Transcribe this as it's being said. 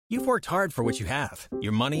You've worked hard for what you have.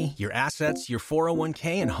 Your money, your assets, your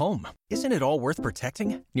 401k, and home. Isn't it all worth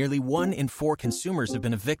protecting? Nearly 1 in 4 consumers have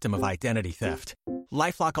been a victim of identity theft.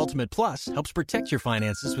 LifeLock Ultimate Plus helps protect your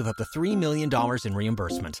finances with up to $3 million in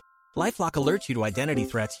reimbursement. LifeLock alerts you to identity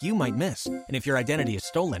threats you might miss. And if your identity is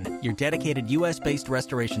stolen, your dedicated U.S.-based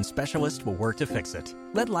restoration specialist will work to fix it.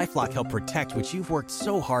 Let LifeLock help protect what you've worked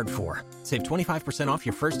so hard for. Save 25% off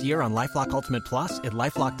your first year on LifeLock Ultimate Plus at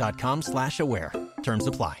LifeLock.com/aware. Terms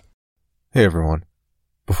apply. Hey everyone.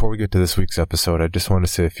 Before we get to this week's episode, I just want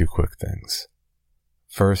to say a few quick things.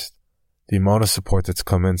 First, the amount of support that's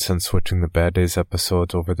come in since switching the Bad Days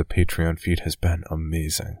episodes over the Patreon feed has been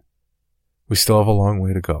amazing. We still have a long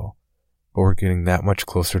way to go, but we're getting that much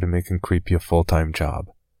closer to making Creepy a full-time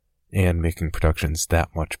job, and making productions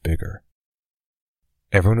that much bigger.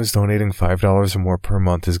 Everyone who's donating $5 or more per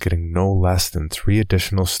month is getting no less than 3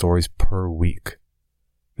 additional stories per week.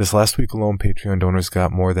 This last week alone, Patreon donors got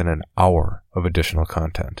more than an hour of additional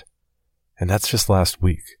content. And that's just last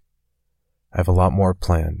week. I have a lot more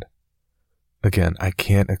planned. Again, I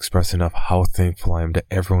can't express enough how thankful I am to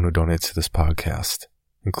everyone who donates to this podcast,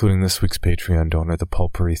 including this week's Patreon donor, the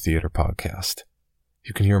Pulpery Theater Podcast.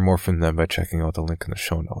 You can hear more from them by checking out the link in the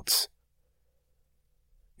show notes.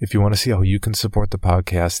 If you want to see how you can support the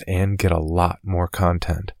podcast and get a lot more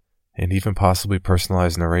content, and even possibly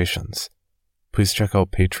personalized narrations, please check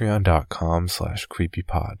out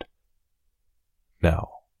patreon.com/creepypod. Now.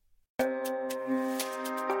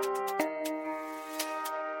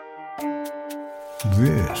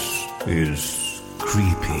 This is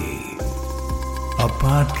Creepy, a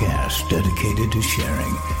podcast dedicated to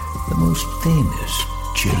sharing the most famous,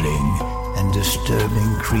 chilling, and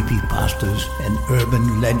disturbing creepypastas and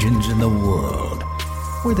urban legends in the world.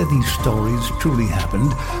 Whether these stories truly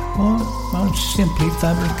happened or are simply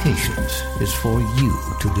fabrications is for you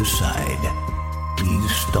to decide.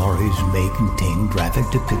 These stories may contain graphic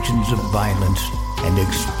depictions of violence and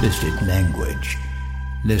explicit language.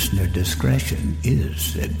 Listener discretion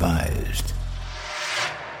is advised.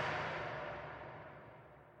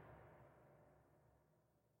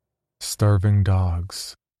 Starving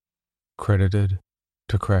Dogs. Credited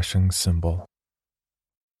to Crashing Cymbal.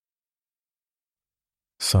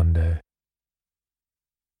 Sunday.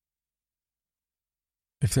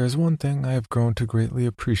 If there is one thing I have grown to greatly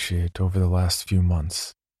appreciate over the last few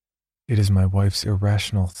months, it is my wife's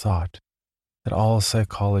irrational thought that all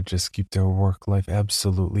psychologists keep their work life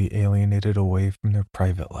absolutely alienated away from their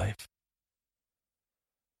private life.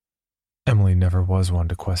 Emily never was one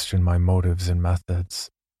to question my motives and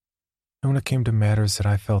methods, and when it came to matters that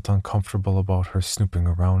I felt uncomfortable about her snooping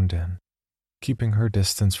around in, keeping her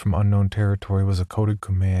distance from unknown territory was a coded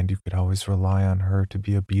command you could always rely on her to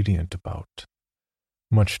be obedient about,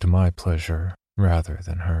 much to my pleasure rather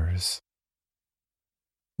than hers.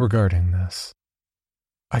 Regarding this,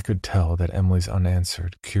 I could tell that Emily's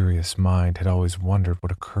unanswered, curious mind had always wondered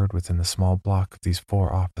what occurred within the small block of these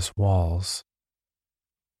 4 office walls.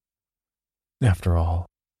 After all,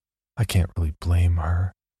 I can't really blame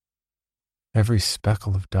her. Every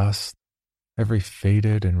speckle of dust, every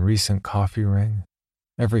faded and recent coffee ring,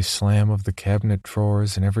 every slam of the cabinet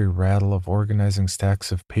drawers, and every rattle of organizing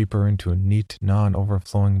stacks of paper into a neat,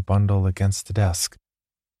 non-overflowing bundle against the desk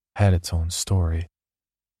had its own story.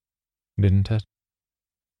 Didn't it?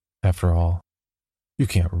 After all, you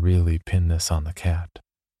can't really pin this on the cat.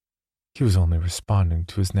 He was only responding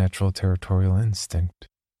to his natural territorial instinct.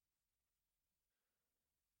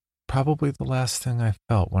 Probably the last thing I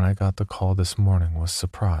felt when I got the call this morning was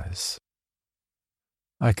surprise.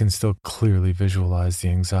 I can still clearly visualize the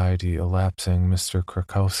anxiety elapsing Mr.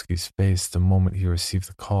 Krakowski's face the moment he received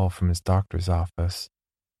the call from his doctor's office,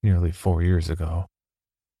 nearly 4 years ago.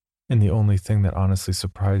 And the only thing that honestly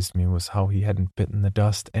surprised me was how he hadn't bitten the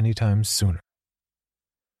dust any time sooner.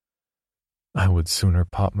 I would sooner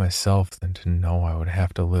pop myself than to know I would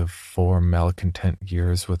have to live 4 malcontent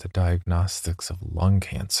years with the diagnostics of lung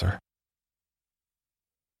cancer.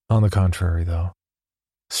 On the contrary, though,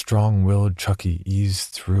 strong-willed Chucky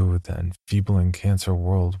eased through the enfeebling cancer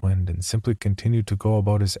whirlwind and simply continued to go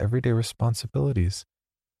about his everyday responsibilities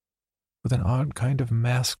with an odd kind of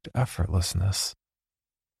masked effortlessness,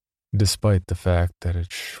 despite the fact that it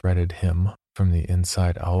shredded him from the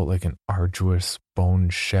inside out like an arduous,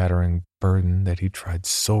 bone-shattering burden that he tried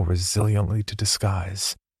so resiliently to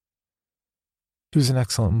disguise. He was an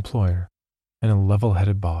excellent employer and a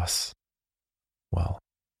level-headed boss. Well,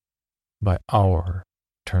 by our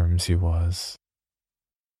terms he was.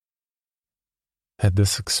 Had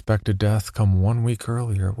this expected death come 1 week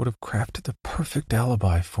earlier, it would have crafted the perfect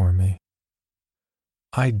alibi for me.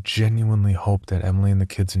 I genuinely hope that Emily and the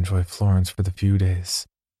kids enjoy Florence for the few days,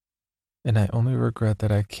 and I only regret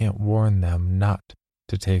that I can't warn them not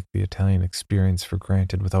to take the Italian experience for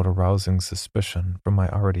granted without arousing suspicion from my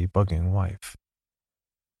already bugging wife.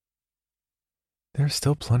 There are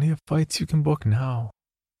still plenty of fights you can book now.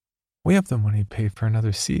 We have the money paid for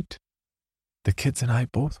another seat. The kids and I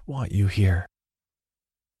both want you here.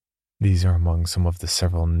 These are among some of the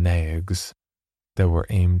several nags that were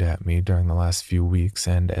aimed at me during the last few weeks,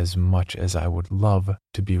 and as much as I would love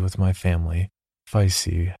to be with my family,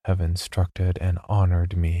 FICE have instructed and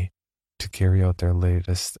honored me to carry out their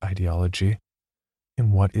latest ideology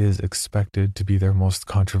in what is expected to be their most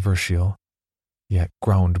controversial, yet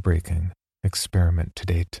groundbreaking experiment to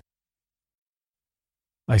date.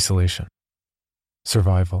 Isolation,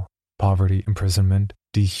 survival, poverty, imprisonment,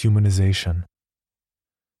 dehumanization.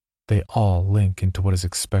 They all link into what is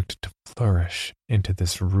expected to flourish into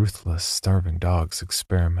this ruthless starving dogs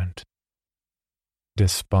experiment.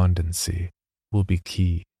 Despondency will be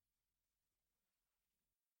key.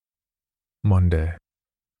 Monday.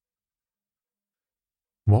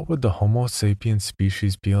 What would the Homo sapiens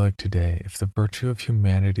species be like today if the virtue of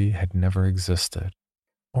humanity had never existed,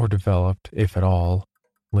 or developed, if at all,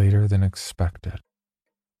 later than expected?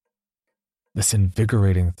 This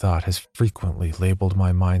invigorating thought has frequently labeled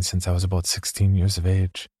my mind since I was about 16 years of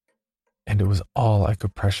age, and it was all I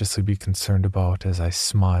could preciously be concerned about as I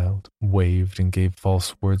smiled, waved, and gave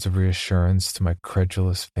false words of reassurance to my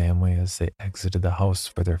credulous family as they exited the house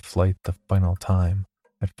for their flight the final time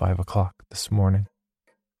at 5 o'clock this morning.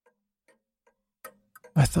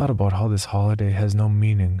 I thought about how this holiday has no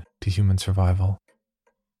meaning to human survival,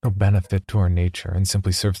 no benefit to our nature, and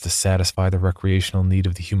simply serves to satisfy the recreational need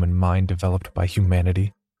of the human mind developed by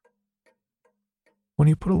humanity. When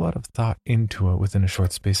you put a lot of thought into it within a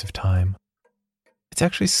short space of time, it's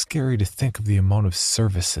actually scary to think of the amount of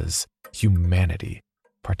services humanity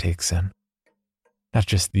partakes in. Not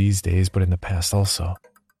just these days, but in the past also,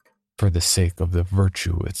 for the sake of the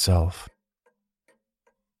virtue itself.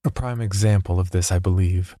 A prime example of this, I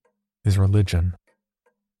believe, is religion.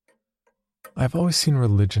 I've always seen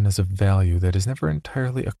religion as a value that is never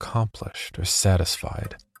entirely accomplished or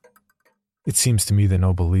satisfied. It seems to me that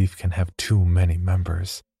no belief can have too many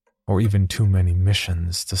members, or even too many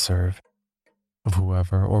missions to serve, of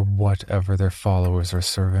whoever or whatever their followers are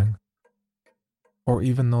serving, or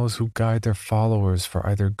even those who guide their followers for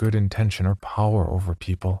either good intention or power over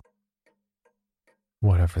people.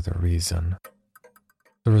 Whatever the reason.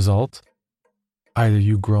 The result? Either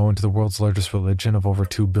you grow into the world's largest religion of over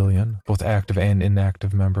 2 billion, both active and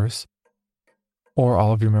inactive members, or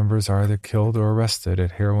all of your members are either killed or arrested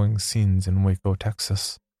at harrowing scenes in Waco,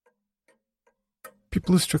 Texas.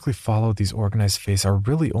 People who strictly follow these organized faiths are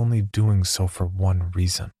really only doing so for one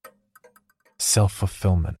reason: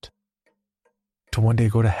 self-fulfillment. To one day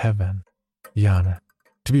go to heaven, Yana,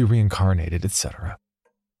 to be reincarnated, etc.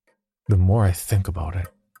 The more I think about it,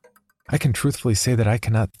 I can truthfully say that I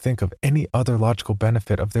cannot think of any other logical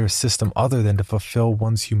benefit of their system other than to fulfill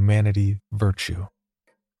one's humanity virtue.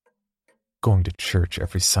 Going to church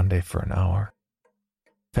every Sunday for an hour.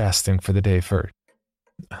 Fasting for the day for,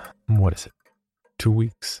 2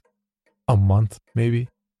 weeks? A month, maybe?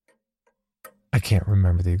 I can't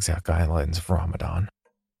remember the exact guidelines of Ramadan.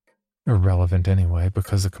 Irrelevant anyway,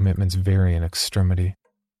 because the commitments vary in extremity.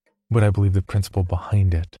 But I believe the principle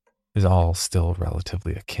behind it is all still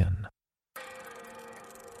relatively akin.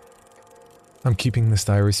 I'm keeping this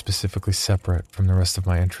diary specifically separate from the rest of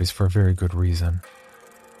my entries for a very good reason.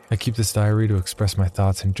 I keep this diary to express my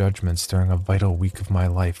thoughts and judgments during a vital week of my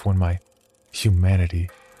life when my humanity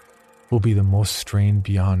will be the most strained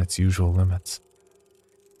beyond its usual limits.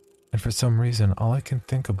 And for some reason, all I can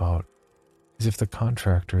think about is if the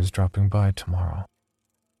contractor is dropping by tomorrow.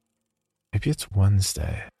 Maybe it's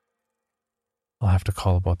Wednesday. I'll have to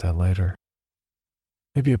call about that later.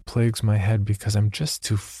 Maybe it plagues my head because I'm just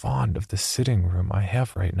too fond of the sitting room I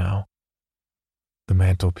have right now. The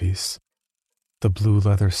mantelpiece, the blue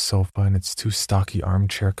leather sofa and its 2 stocky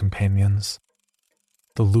armchair companions,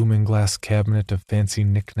 the looming glass cabinet of fancy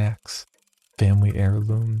knickknacks, family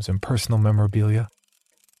heirlooms, and personal memorabilia.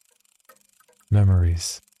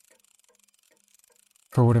 Memories.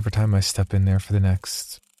 For whatever time I step in there for the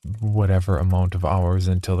next whatever amount of hours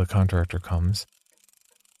until the contractor comes,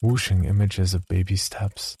 whooshing images of baby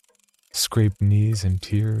steps, scraped knees and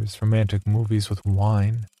tears, romantic movies with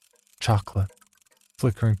wine, chocolate,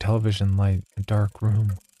 flickering television light in a dark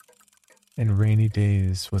room, and rainy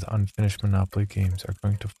days with unfinished Monopoly games are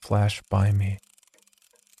going to flash by me.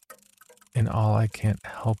 And all I can't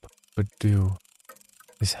help but do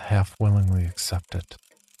is half-willingly accept it.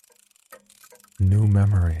 New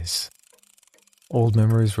memories. Old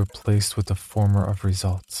memories replaced with the former of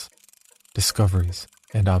results. discoveries,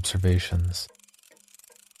 and observations.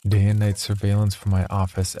 Day and night surveillance from my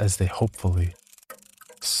office as they hopefully,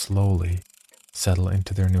 slowly, settle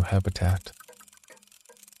into their new habitat.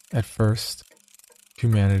 At first,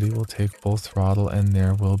 humanity will take full throttle and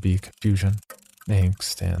there will be confusion,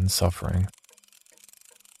 angst, and suffering.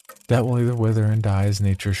 That will either wither and die as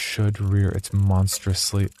nature should rear its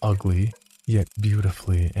monstrously ugly, yet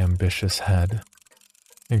beautifully ambitious head,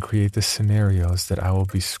 and create the scenarios that I will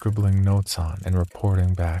be scribbling notes on and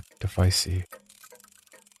reporting back to Feisty.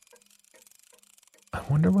 I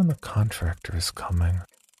wonder when the contractor is coming.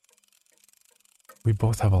 We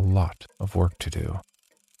both have a lot of work to do.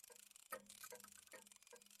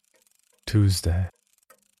 Tuesday.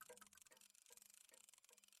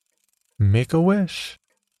 Make a wish,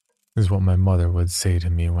 is what my mother would say to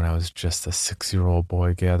me when I was just a 6-year-old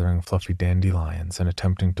boy gathering fluffy dandelions and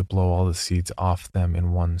attempting to blow all the seeds off them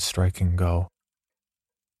in one striking go.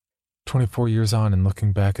 24 years on and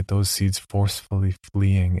looking back at those seeds forcefully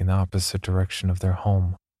fleeing in the opposite direction of their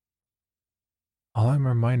home. All I'm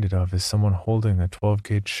reminded of is someone holding a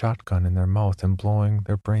 12-gauge shotgun in their mouth and blowing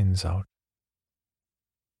their brains out.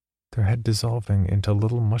 Their head dissolving into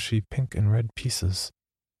little mushy pink and red pieces.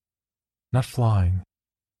 Not flying,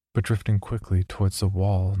 but drifting quickly towards the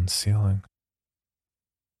wall and ceiling.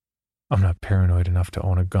 I'm not paranoid enough to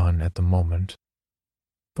own a gun at the moment,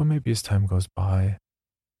 but maybe as time goes by,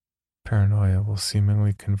 paranoia will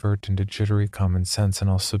seemingly convert into jittery common sense and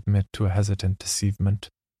I'll submit to a hesitant deceivement.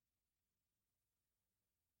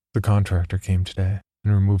 The contractor came today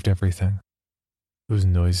and removed everything. It was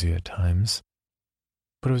noisy at times,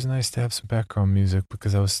 but it was nice to have some background music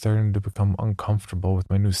because I was starting to become uncomfortable with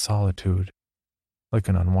my new solitude, like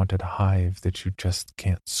an unwanted hive that you just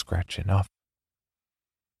can't scratch enough.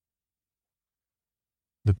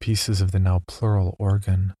 The pieces of the now plural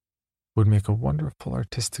organ would make a wonderful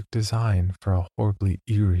artistic design for a horribly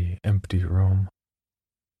eerie, empty room.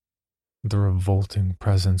 The revolting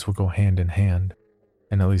presence would go hand in hand,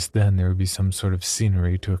 and at least then there would be some sort of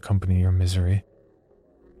scenery to accompany your misery.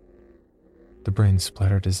 The brain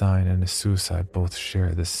splatter design and a suicide both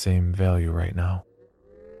share the same value right now.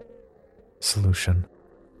 Solution.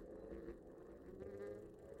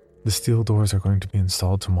 The steel doors are going to be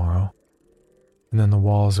installed tomorrow, and then the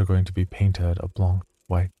walls are going to be painted a blanc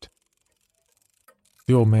white.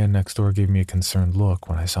 The old man next door gave me a concerned look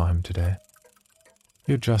when I saw him today.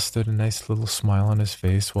 He adjusted a nice little smile on his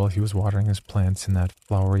face while he was watering his plants in that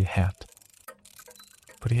flowery hat.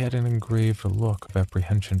 But he had an engraved look of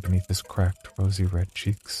apprehension beneath his cracked, rosy red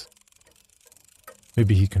cheeks.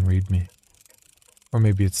 Maybe he can read me. Or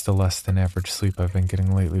maybe it's the less than average sleep I've been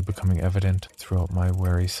getting lately becoming evident throughout my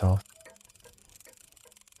wary self.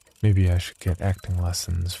 Maybe I should get acting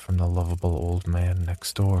lessons from the lovable old man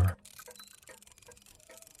next door.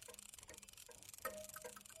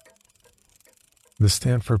 The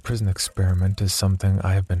Stanford Prison Experiment is something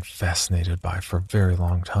I have been fascinated by for a very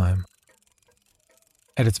long time.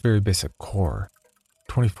 At its very basic core,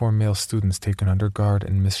 24 male students taken under guard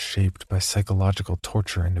and misshaped by psychological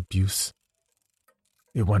torture and abuse.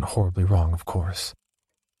 It went horribly wrong, of course,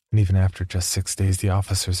 and even after just 6 days, the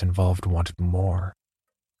officers involved wanted more.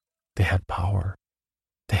 They had power.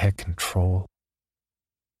 They had control.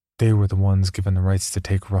 They were the ones given the rights to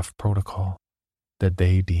take rough protocol that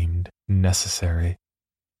they deemed necessary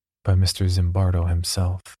by Mr. Zimbardo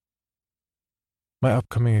himself. My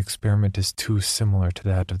upcoming experiment is too similar to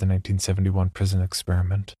that of the 1971 prison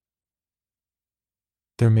experiment.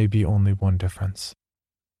 There may be only one difference,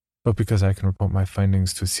 but because I can report my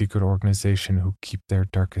findings to a secret organization who keep their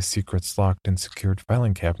darkest secrets locked in secured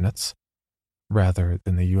filing cabinets, rather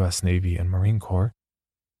than the US Navy and Marine Corps,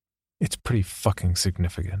 it's pretty fucking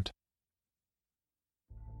significant.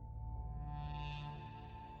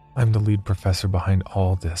 I'm the lead professor behind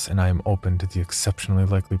all this, and I am open to the exceptionally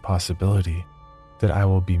likely possibility that I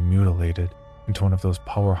will be mutilated into one of those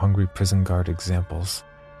power-hungry prison guard examples,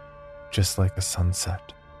 just like a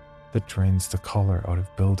sunset that drains the color out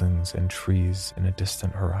of buildings and trees in a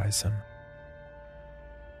distant horizon.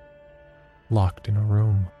 Locked in a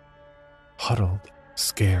room, huddled,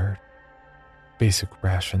 scared, basic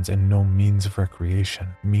rations and no means of recreation,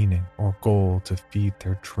 meaning, or goal to feed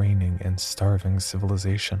their draining and starving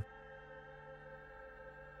civilization.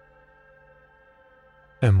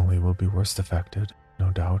 Emily will be worst affected,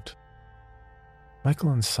 no doubt.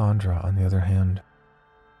 Michael and Sandra, on the other hand,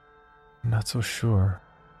 I'm not so sure.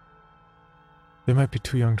 They might be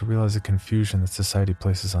too young to realize the confusion that society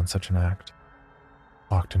places on such an act.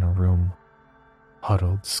 Locked in a room,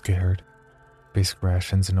 huddled, scared, basic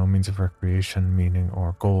rations and no means of recreation, meaning,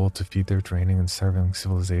 or goal to feed their draining and starving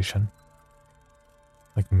civilization.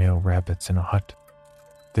 like male rabbits in a hut,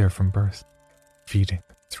 there from birth, feeding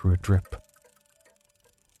through a drip.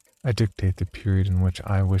 I dictate the period in which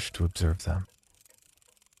I wish to observe them.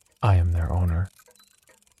 I am their owner.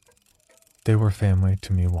 They were family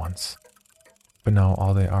to me once, but now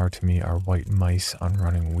all they are to me are white mice on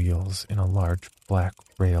running wheels in a large black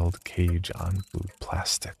railed cage on blue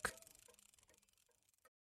plastic.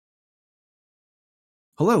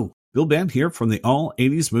 Hello, Bill Band here from the All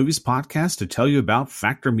 80s Movies podcast to tell you about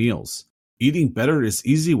Factor Meals. Eating better is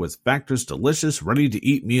easy with Factor's delicious,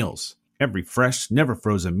 ready-to-eat meals. Every fresh, never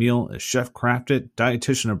frozen meal is chef-crafted,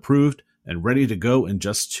 dietitian approved, and ready to go in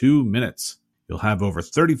just 2 minutes. You'll have over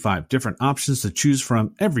 35 different options to choose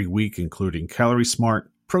from every week, including Calorie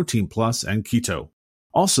Smart, Protein Plus, and Keto.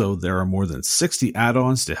 Also, there are more than 60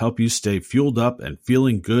 add-ons to help you stay fueled up and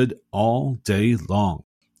feeling good all day long.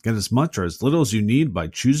 Get as much or as little as you need by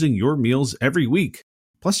choosing your meals every week.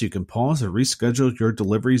 Plus, you can pause or reschedule your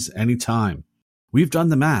deliveries anytime. We've done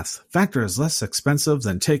the math. Factor is less expensive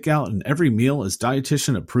than takeout, and every meal is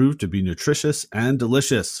dietitian approved to be nutritious and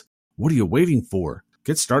delicious. What are you waiting for?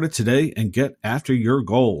 Get started today and get after your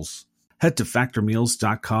goals. Head to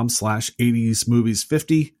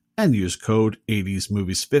factormeals.com/80smovies50 and use code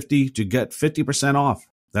 80smovies50 to get 50% off.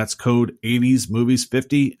 That's code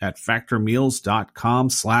 80smovies50 at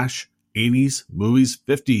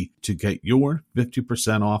factormeals.com/80smovies50 to get your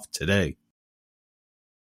 50% off today.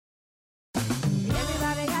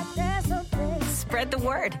 Spread the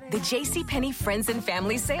word. The JCPenney Friends and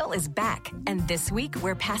Family Sale is back. And this week,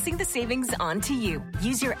 we're passing the savings on to you.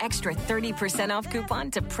 Use your extra 30% off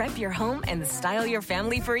coupon to prep your home and style your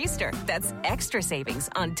family for Easter. That's extra savings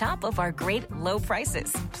on top of our great low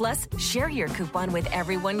prices. Plus, share your coupon with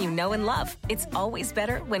everyone you know and love. It's always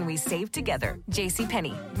better when we save together.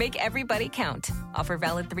 JCPenney. Make everybody count. Offer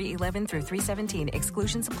valid 3/11 through 3/17.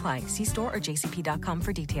 Exclusions apply. See store or jcp.com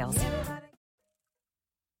for details.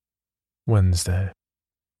 Wednesday.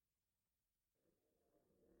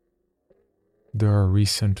 There are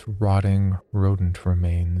recent rotting rodent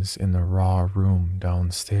remains in the raw room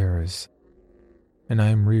downstairs, and I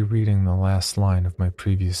am rereading the last line of my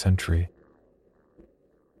previous entry.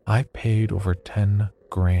 I paid over 10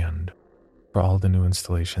 grand for all the new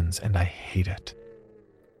installations, and I hate it.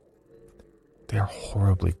 They are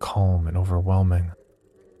horribly calm and overwhelming,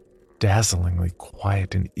 dazzlingly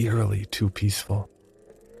quiet and eerily too peaceful.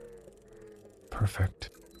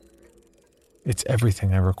 Perfect. It's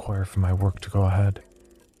everything I require for my work to go ahead.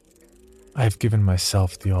 I have given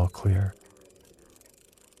myself the all clear.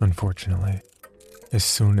 Unfortunately, as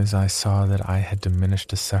soon as I saw that I had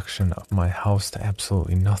diminished a section of my house to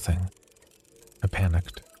absolutely nothing, I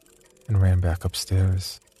panicked and ran back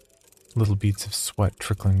upstairs, little beads of sweat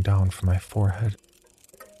trickling down from my forehead,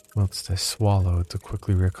 whilst I swallowed the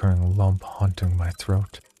quickly recurring lump haunting my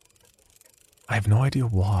throat. I have no idea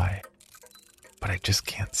why, but I just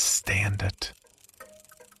can't stand it.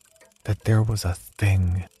 That there was a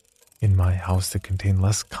thing in my house that contained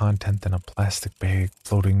less content than a plastic bag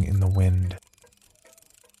floating in the wind.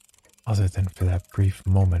 Other than for that brief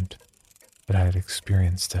moment that I had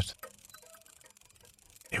experienced it.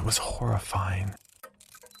 It was horrifying.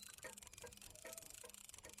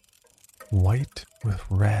 White with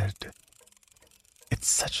red. It's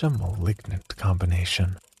such a malignant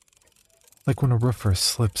combination. Like when a roofer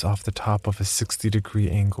slips off the top of a 60-degree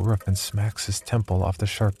angle roof and smacks his temple off the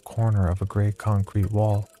sharp corner of a gray concrete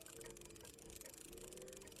wall.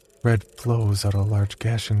 Red flows out a large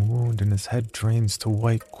gashing wound and his head drains to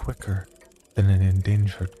white quicker than an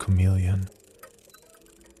endangered chameleon.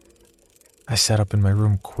 I sat up in my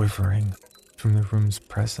room quivering from the room's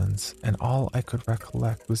presence, and all I could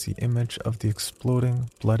recollect was the image of the exploding,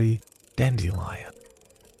 bloody dandelion.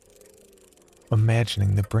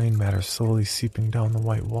 Imagining the brain matter slowly seeping down the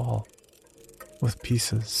white wall, with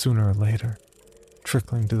pieces, sooner or later,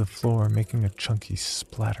 trickling to the floor, making a chunky,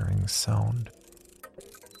 splattering sound.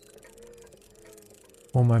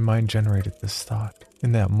 While my mind generated this thought,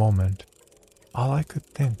 in that moment, all I could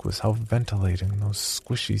think was how ventilating those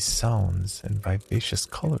squishy sounds and vivacious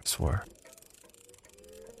colors were.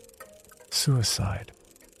 Suicide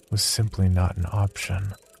was simply not an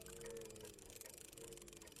option.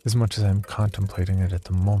 As much as I'm contemplating it at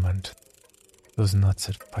the moment, those nuts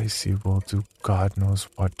at Feisty will do God knows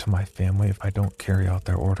what to my family if I don't carry out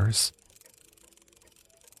their orders.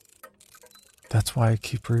 That's why I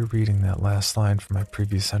keep rereading that last line from my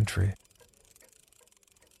previous entry.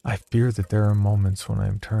 I fear that there are moments when I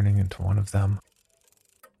am turning into one of them.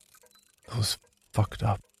 Those fucked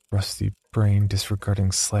up, rusty brain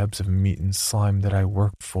disregarding slabs of meat and slime that I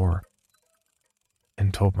worked for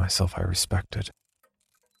and told myself I respected.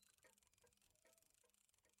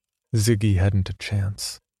 Ziggy hadn't a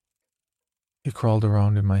chance. He crawled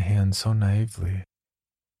around in my hand so naively,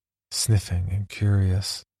 sniffing and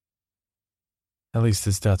curious. At least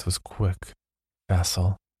his death was quick,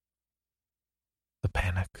 facile. The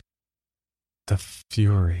panic, the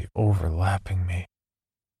fury overlapping me.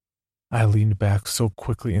 I leaned back so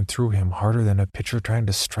quickly and threw him harder than a pitcher trying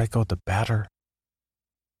to strike out the batter.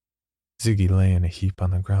 Ziggy lay in a heap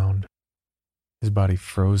on the ground, his body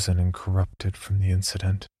frozen and corrupted from the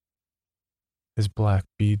incident. His black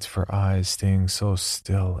beads for eyes staying so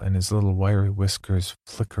still and his little wiry whiskers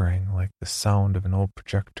flickering like the sound of an old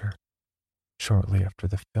projector shortly after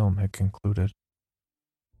the film had concluded,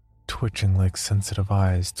 twitching like sensitive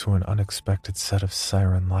eyes to an unexpected set of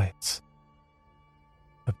siren lights.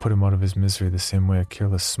 I put him out of his misery the same way a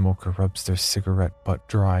careless smoker rubs their cigarette butt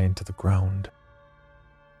dry into the ground.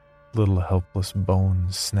 Little helpless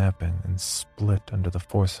bones snapping and split under the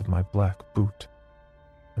force of my black boot,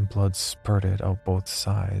 and blood spurted out both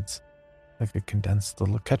sides like a condensed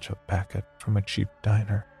little ketchup packet from a cheap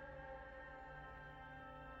diner.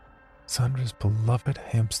 Sandra's beloved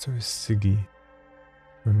hamster Ziggy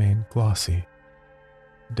remained glossy,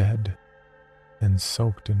 dead, and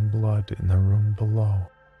soaked in blood in the room below.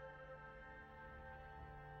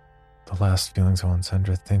 The last feelings I want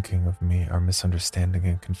Sandra thinking of me are misunderstanding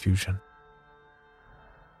and confusion.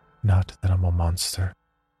 Not that I'm a monster.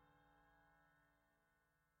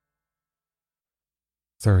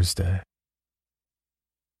 Thursday.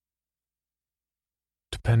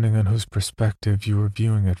 Depending on whose perspective you were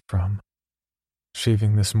viewing it from,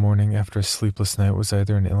 shaving this morning after a sleepless night was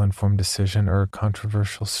either an ill-informed decision or a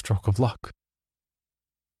controversial stroke of luck.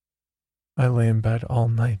 I lay in bed all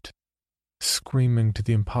night, screaming to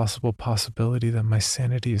the impossible possibility that my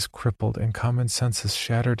sanity is crippled and common sense is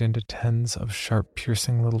shattered into tens of sharp,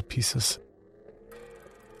 piercing little pieces.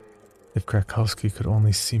 If Krakowski could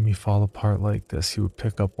only see me fall apart like this, he would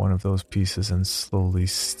pick up one of those pieces and slowly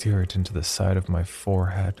steer it into the side of my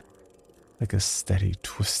forehead, like a steady,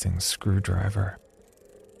 twisting screwdriver.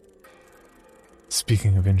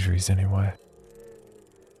 Speaking of injuries anyway,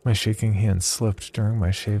 my shaking hand slipped during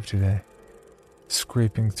my shave today,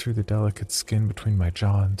 scraping through the delicate skin between my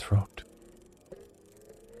jaw and throat.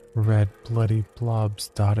 Red, bloody blobs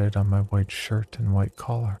dotted on my white shirt and white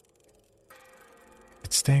collar.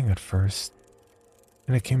 It stung at first,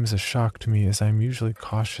 and it came as a shock to me as I am usually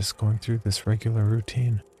cautious going through this regular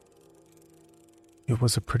routine. It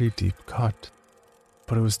was a pretty deep cut,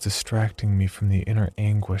 but it was distracting me from the inner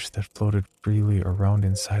anguish that floated freely around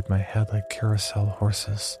inside my head like carousel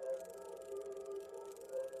horses.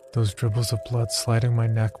 Those dribbles of blood sliding my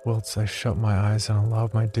neck whilst I shut my eyes and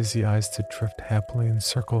allowed my dizzy eyes to drift happily in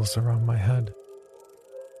circles around my head.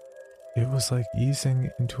 It was like easing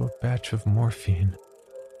into a batch of morphine,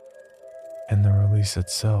 and the release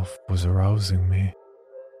itself was arousing me.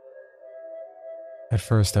 At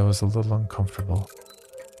first I was a little uncomfortable,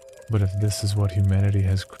 but if this is what humanity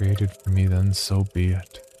has created for me, then so be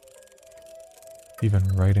it. Even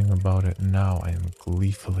writing about it now, I am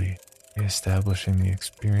gleefully reestablishing the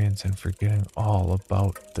experience and forgetting all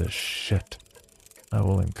about the shit I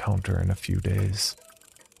will encounter in a few days.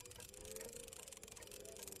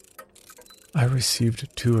 I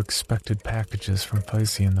received 2 expected packages from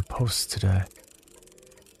Feisty in the post today.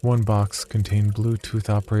 One box contained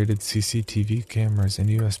Bluetooth-operated CCTV cameras and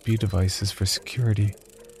USB devices for security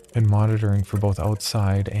and monitoring for both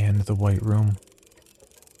outside and the White Room,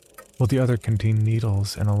 while the other contained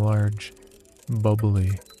needles and a large,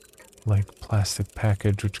 bubbly, like plastic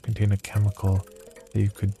package which contained a chemical that you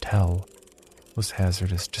could tell was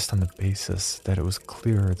hazardous just on the basis that it was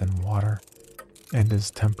clearer than water and as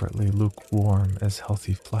temperately lukewarm as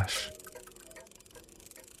healthy flesh.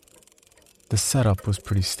 The setup was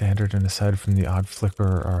pretty standard, and aside from the odd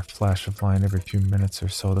flicker or flash of line every few minutes or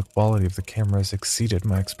so, the quality of the cameras exceeded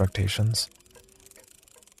my expectations.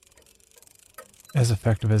 As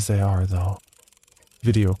effective as they are, though,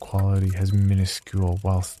 video quality has minuscule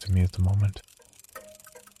wealth to me at the moment.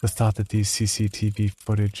 The thought that these CCTV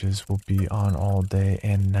footages will be on all day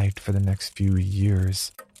and night for the next few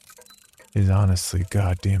years is honestly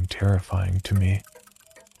goddamn terrifying to me.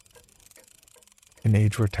 An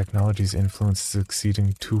age where technology's influence is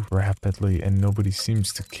exceeding too rapidly and nobody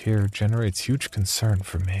seems to care generates huge concern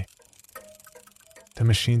for me. The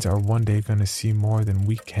machines are one day going to see more than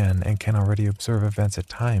we can and can already observe events at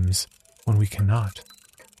times when we cannot.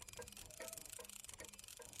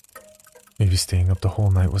 Maybe staying up the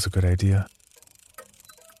whole night was a good idea.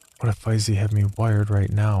 What if Feisty had me wired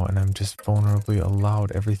right now and I'm just vulnerably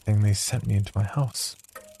allowed everything they sent me into my house?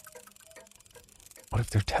 What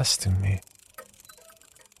if they're testing me?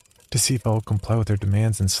 to see if I will comply with their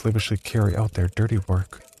demands and slavishly carry out their dirty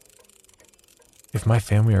work. If my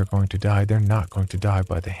family are going to die, they're not going to die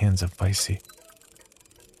by the hands of Vicey.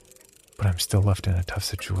 But I'm still left in a tough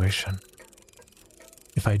situation.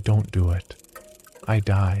 If I don't do it, I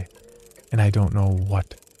die, and I don't know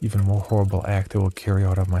what even more horrible act they will carry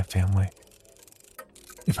out of my family.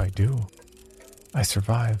 If I do, I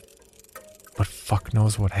survive. But fuck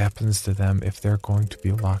knows what happens to them if they're going to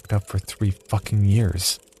be locked up for 3 fucking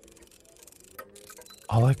years.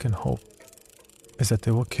 All I can hope is that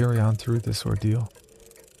they will carry on through this ordeal,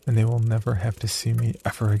 and they will never have to see me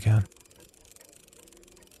ever again.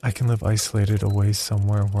 I can live isolated away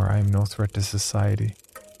somewhere where I am no threat to society.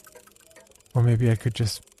 Or maybe I could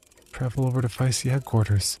just travel over to Vicey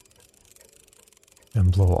headquarters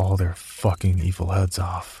and blow all their fucking evil heads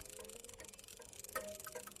off.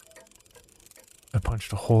 I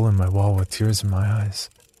punched a hole in my wall with tears in my eyes.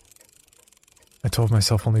 I told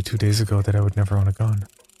myself only 2 days ago that I would never own a gun.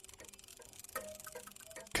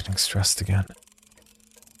 Getting stressed again.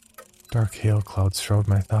 Dark hail clouds shroud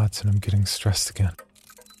my thoughts, and I'm getting stressed again.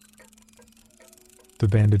 The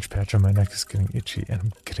bandage patch on my neck is getting itchy, and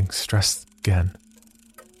I'm getting stressed again.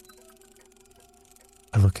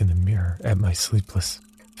 I look in the mirror at my sleepless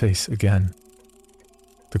face again.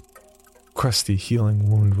 The crusty healing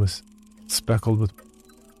wound was speckled with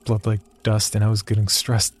blood like dust, and I was getting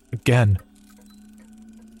stressed again.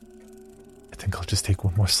 I think I'll just take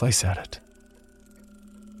one more slice at it.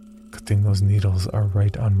 Good thing those needles are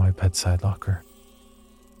right on my bedside locker.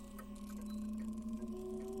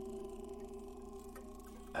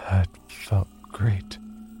 That felt great.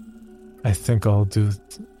 I think I'll do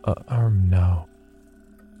the arm now.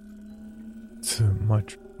 Too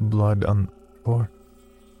much blood on the floor.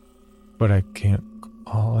 But I can't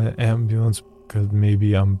call an ambulance because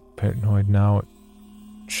maybe I'm paranoid now.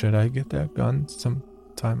 Should I get that gun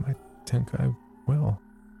sometime? I think I will.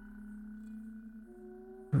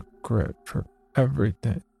 Regret for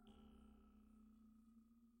everything.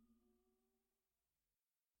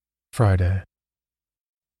 Friday.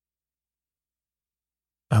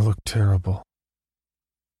 I look terrible.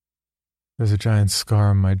 There's a giant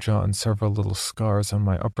scar on my jaw and several little scars on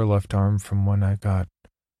my upper left arm from when I got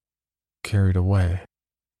carried away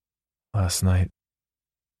last night.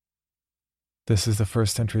 This is the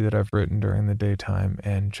first entry that I've written during the daytime,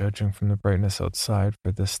 and judging from the brightness outside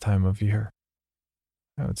for this time of year,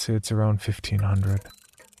 I would say it's around 1500.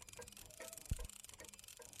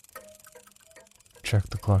 Check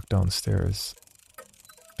the clock downstairs.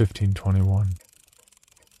 1521.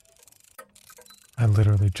 I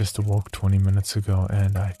literally just awoke 20 minutes ago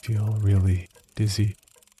and I feel really dizzy.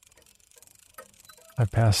 I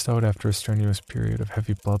passed out after a strenuous period of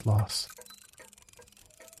heavy blood loss.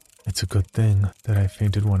 It's a good thing that I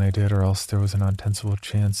fainted when I did, or else there was an untenable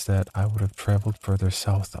chance that I would have traveled further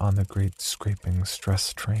south on the Great Scraping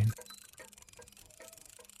Stress Train.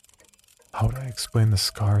 How would I explain the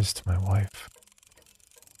scars to my wife?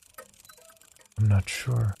 I'm not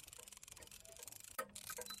sure.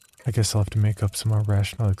 I guess I'll have to make up some more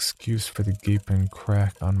rational excuse for the gaping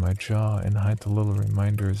crack on my jaw and hide the little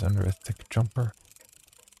reminders under a thick jumper.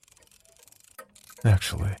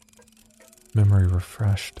 Actually, memory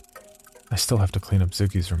refreshed. I still have to clean up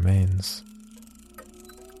Ziggy's remains.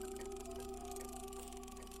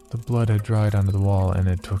 The blood had dried onto the wall and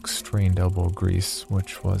it took strained elbow grease,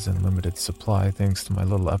 which was in limited supply thanks to my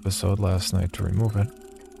little episode last night, to remove it.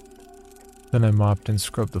 Then I mopped and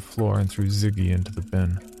scrubbed the floor and threw Ziggy into the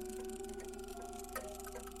bin.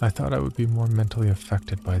 I thought I would be more mentally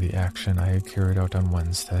affected by the action I had carried out on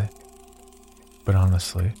Wednesday. But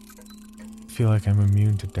honestly, I feel like I'm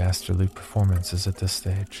immune to dastardly performances at this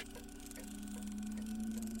stage.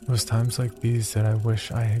 It was times like these that I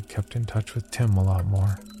wish I had kept in touch with Tim a lot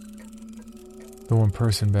more. The one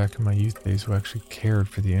person back in my youth days who actually cared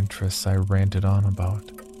for the interests I ranted on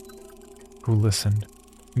about. Who listened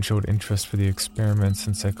and showed interest for the experiments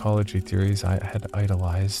and psychology theories I had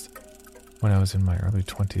idolized when I was in my early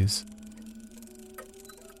 20s.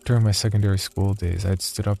 During my secondary school days, I'd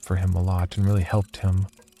stood up for him a lot and really helped him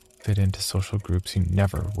fit into social groups he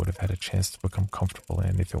never would have had a chance to become comfortable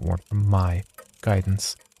in if it weren't for my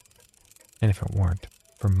guidance, and if it weren't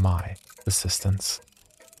for my assistance.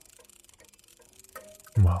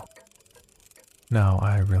 Well, now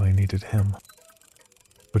I really needed him,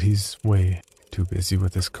 but he's way too busy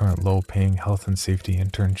with his current low-paying health and safety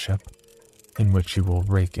internship, in which he will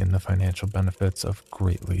rake in the financial benefits of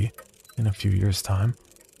greatly in a few years' time.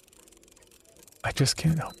 I just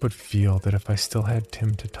can't help but feel that if I still had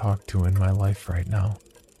Tim to talk to in my life right now,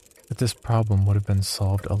 that this problem would have been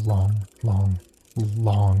solved a long, long,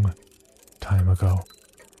 long time ago.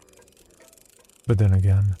 But then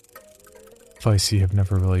again, Feisty have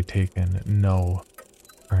never really taken no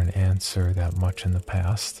for an answer that much in the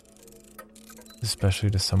past, especially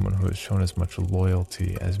to someone who has shown as much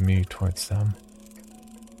loyalty as me towards them.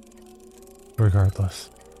 Regardless,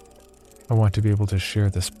 I want to be able to share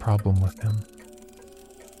this problem with him.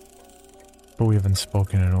 But we haven't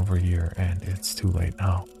spoken in over a year, and it's too late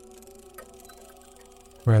now.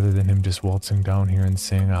 Rather than him just waltzing down here and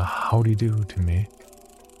saying a howdy-do to me,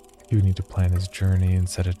 he would need to plan his journey and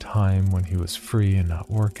set a time when he was free and not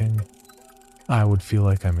working. I would feel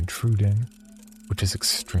like I'm intruding, which is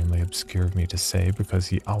extremely obscure of me to say because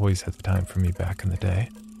he always had the time for me back in the day.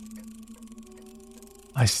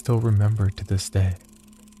 I still remember to this day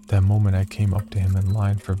that moment I came up to him in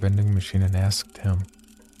line for a vending machine and asked him,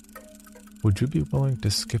 "Would you be willing to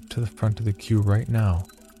skip to the front of the queue right now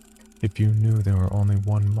if you knew there were only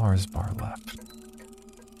one Mars bar left?"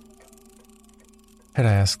 Had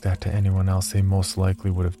I asked that to anyone else, they most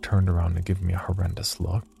likely would have turned around and given me a horrendous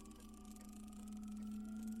look.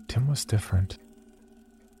 Tim was different.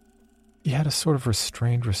 He had a sort of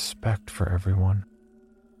restrained respect for everyone,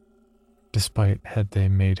 despite had they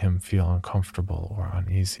made him feel uncomfortable or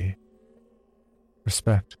uneasy.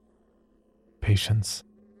 Respect, patience,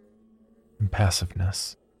 and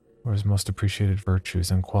passiveness were his most appreciated virtues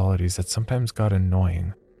and qualities that sometimes got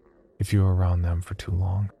annoying if you were around them for too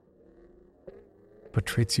long. But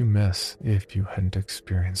traits you miss if you hadn't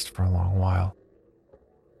experienced for a long while.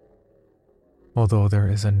 Although there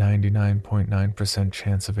is a 99.9%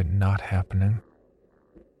 chance of it not happening,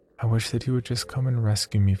 I wish that he would just come and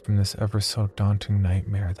rescue me from this ever so daunting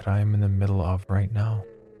nightmare that I am in the middle of right now.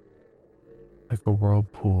 Like a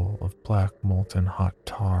whirlpool of black molten hot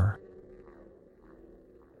tar.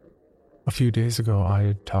 A few days ago I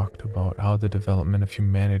had talked about how the development of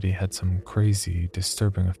humanity had some crazy,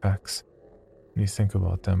 disturbing effects when you think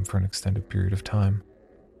about them for an extended period of time.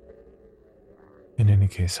 In any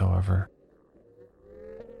case, however,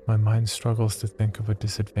 my mind struggles to think of a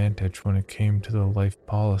disadvantage when it came to the life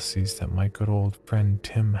policies that my good old friend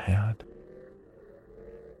Tim had.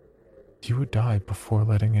 He would die before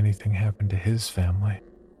letting anything happen to his family.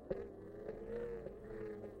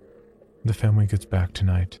 The family gets back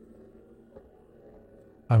tonight.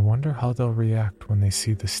 I wonder how they'll react when they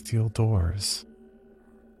see the steel doors.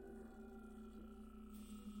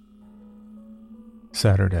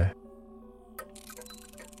 Saturday.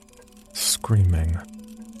 Screaming.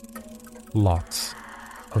 Lots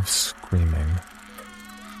of screaming.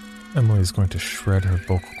 Emily's going to shred her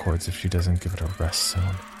vocal cords if she doesn't give it a rest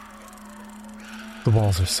soon. The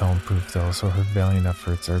walls are soundproof though, so her valiant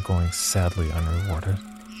efforts are going sadly unrewarded.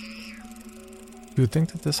 You would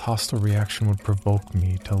think that this hostile reaction would provoke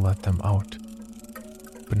me to let them out,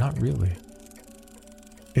 but not really.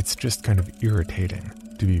 It's just kind of irritating,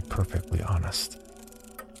 to be perfectly honest.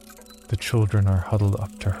 The children are huddled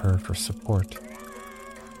up to her for support.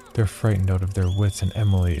 They're frightened out of their wits, and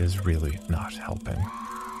Emily is really not helping.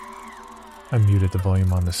 I muted the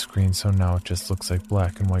volume on the screen, so now it just looks like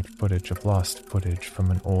black and white footage of lost footage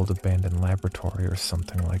from an old abandoned laboratory or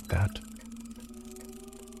something like that.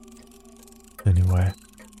 Anyway,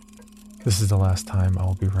 this is the last time I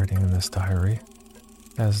will be writing in this diary,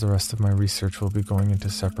 as the rest of my research will be going into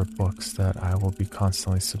separate books that I will be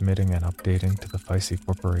constantly submitting and updating to the Feisty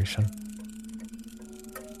Corporation.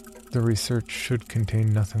 The research should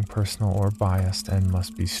contain nothing personal or biased and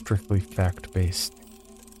must be strictly fact-based.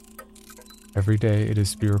 Every day it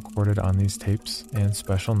is to be recorded on these tapes, and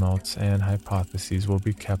special notes and hypotheses will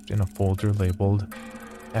be kept in a folder labeled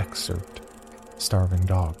Excerpt, Starving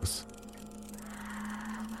Dogs.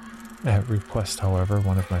 At request, however,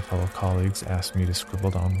 one of my fellow colleagues asked me to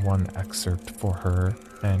scribble down one excerpt for her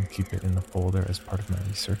and keep it in the folder as part of my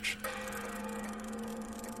research.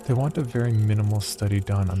 They want a very minimal study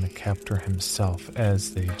done on the captor himself,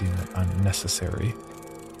 as they deem it unnecessary,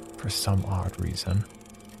 for some odd reason.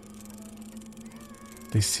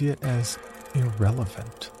 They see it as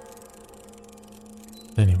irrelevant.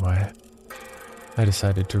 Anyway, I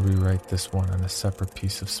decided to rewrite this one on a separate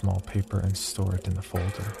piece of small paper and store it in the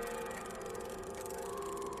folder.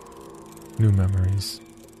 New memories.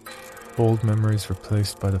 Old memories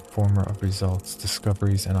replaced by the former of results,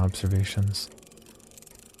 discoveries, and observations.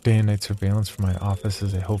 Day and night surveillance from my office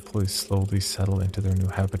as they hopefully slowly settle into their new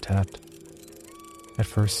habitat. At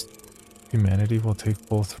first, humanity will take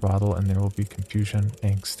full throttle and there will be confusion,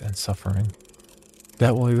 angst, and suffering.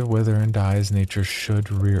 That will either wither and die as nature should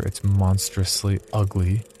rear its monstrously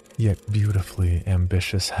ugly, yet beautifully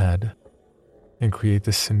ambitious head, and create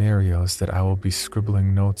the scenarios that I will be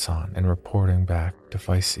scribbling notes on and reporting back to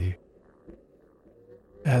Feisty.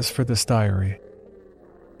 As for this diary,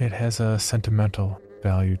 It has a sentimental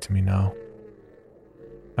value to me now.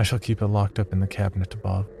 I shall keep it locked up in the cabinet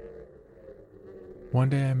above. One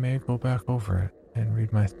day I may go back over it and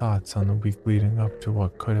read my thoughts on the week leading up to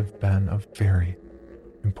what could have been a very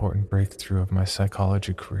important breakthrough of my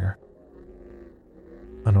psychology career.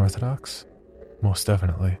 Unorthodox? Most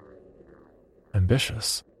definitely.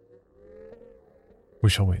 Ambitious? We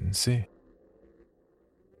shall wait and see.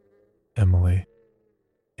 Emily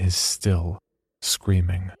is still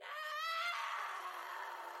screaming.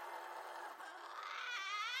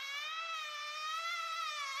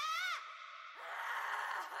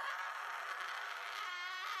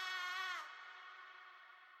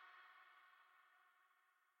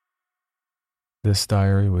 This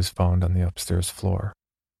diary was found on the upstairs floor,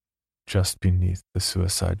 just beneath the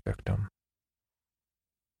suicide victim.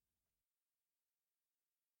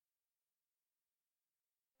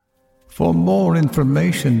 For more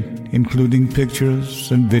information, including pictures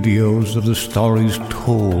and videos of the stories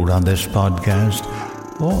told on this podcast,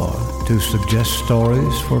 or to suggest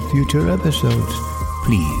stories for future episodes,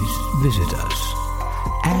 please visit us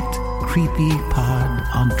at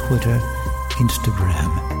CreepyPod on Twitter,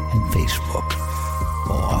 Instagram, and Facebook,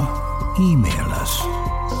 or email us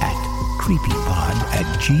at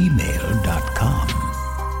creepypod@gmail.com.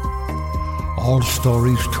 All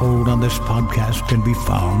stories told on this podcast can be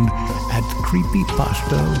found at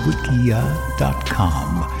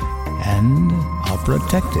creepypastawikia.com and are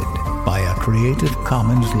protected by a Creative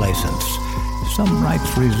Commons license. Some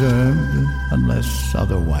rights reserved unless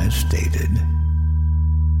otherwise stated.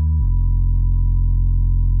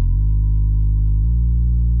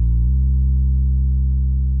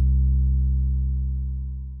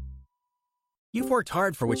 You've worked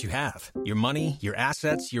hard for what you have. Your money, your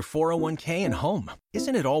assets, your 401k, and home.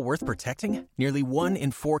 Isn't it all worth protecting? Nearly 1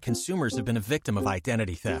 in 4 consumers have been a victim of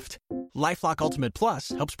identity theft. LifeLock Ultimate Plus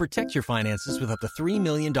helps protect your finances with up to $3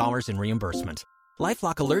 million in reimbursement.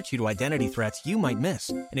 LifeLock alerts you to identity threats you might miss.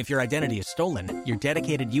 And if your identity is stolen, your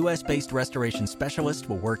dedicated U.S.-based restoration specialist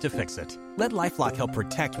will work to fix it. Let LifeLock help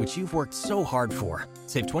protect what you've worked so hard for.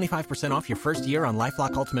 Save 25% off your first year on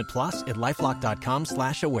LifeLock Ultimate Plus at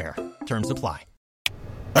LifeLock.com/aware. Terms apply.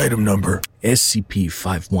 Item number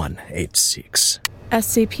SCP-5186.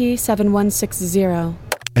 SCP-7160.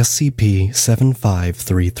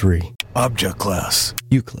 SCP-7533. Object Class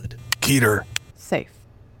Euclid. Keter. Safe.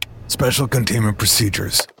 Special Containment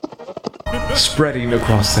Procedures. Spreading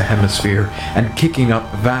across the hemisphere and kicking up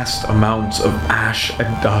vast amounts of ash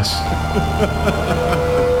and dust.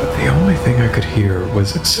 The only thing I could hear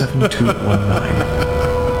was at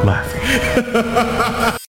 7219 laughing.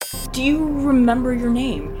 Do you remember your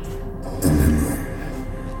name?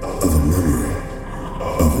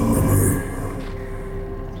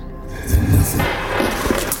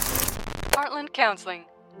 Heartland Counseling.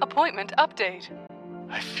 Appointment update.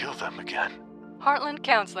 I feel them again. Heartland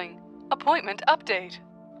Counseling. Appointment update.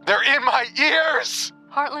 They're in my ears!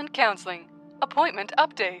 Heartland Counseling. Appointment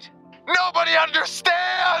update. Nobody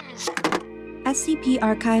understands! SCP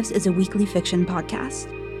Archives is a weekly fiction podcast.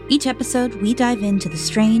 Each episode, we dive into the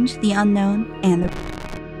strange, the unknown, and the...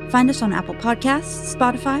 Find us on Apple Podcasts,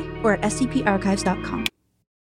 Spotify, or at scparchives.com.